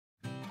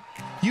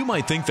You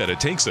might think that it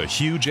takes a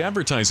huge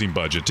advertising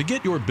budget to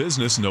get your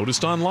business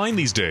noticed online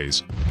these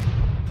days.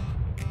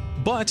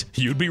 But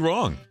you'd be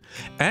wrong.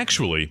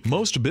 Actually,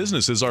 most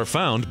businesses are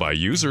found by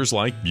users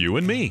like you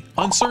and me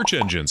on search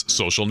engines,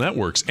 social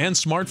networks, and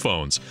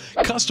smartphones,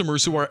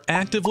 customers who are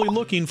actively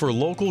looking for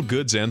local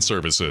goods and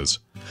services.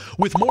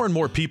 With more and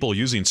more people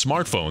using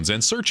smartphones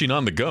and searching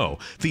on the go,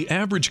 the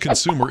average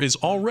consumer is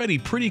already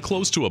pretty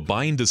close to a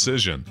buying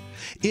decision.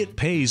 It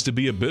pays to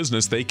be a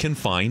business they can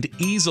find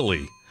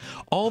easily.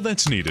 All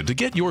that's needed to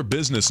get your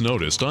business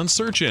noticed on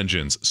search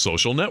engines,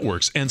 social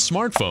networks, and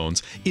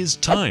smartphones is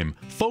time,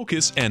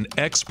 focus, and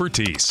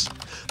expertise.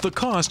 The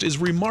cost is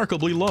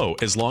remarkably low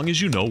as long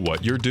as you know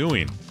what you're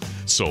doing.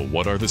 So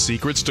what are the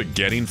secrets to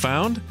getting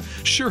found?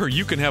 Sure,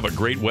 you can have a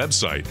great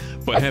website,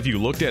 but have you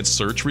looked at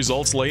search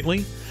results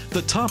lately?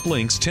 The top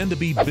links tend to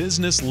be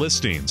business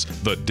listings,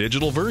 the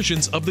digital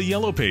versions of the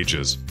yellow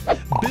pages.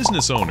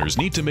 Business owners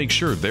need to make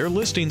sure their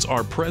listings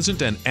are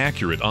present and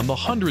accurate on the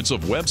hundreds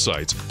of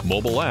websites,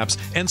 mobile apps,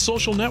 and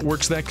social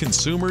networks that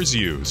consumers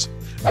use.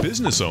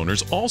 Business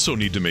owners also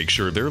need to make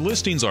sure their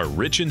listings are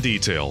rich in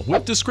detail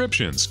with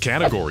descriptions,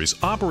 categories,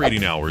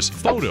 operating hours,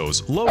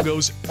 photos,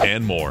 logos,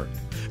 and more.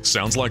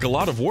 Sounds like a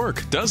lot of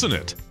work, doesn't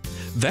it?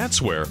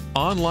 That's where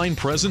online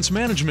presence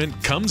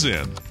management comes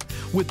in.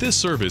 With this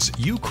service,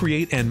 you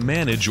create and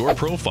manage your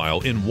profile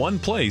in one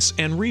place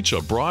and reach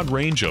a broad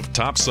range of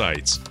top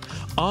sites.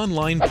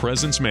 Online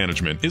Presence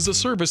Management is a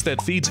service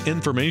that feeds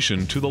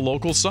information to the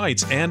local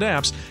sites and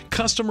apps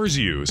customers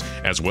use,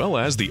 as well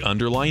as the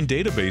underlying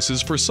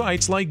databases for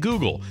sites like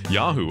Google,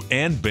 Yahoo,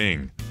 and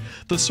Bing.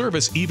 The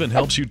service even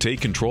helps you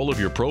take control of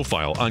your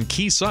profile on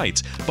key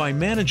sites by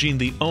managing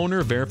the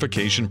owner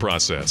verification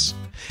process.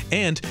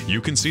 And you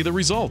can see the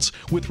results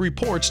with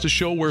reports to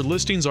show where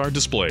listings are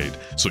displayed,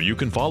 so you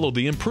can follow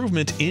the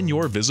improvement in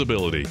your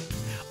visibility.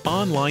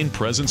 Online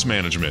presence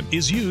management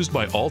is used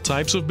by all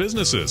types of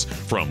businesses,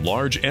 from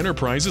large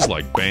enterprises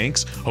like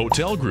banks,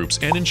 hotel groups,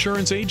 and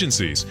insurance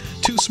agencies,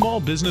 to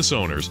small business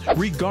owners,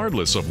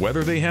 regardless of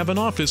whether they have an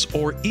office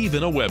or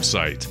even a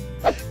website.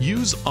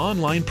 Use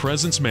online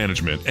presence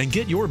management and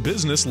get your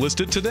business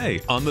listed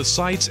today on the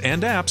sites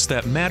and apps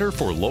that matter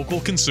for local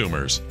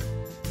consumers.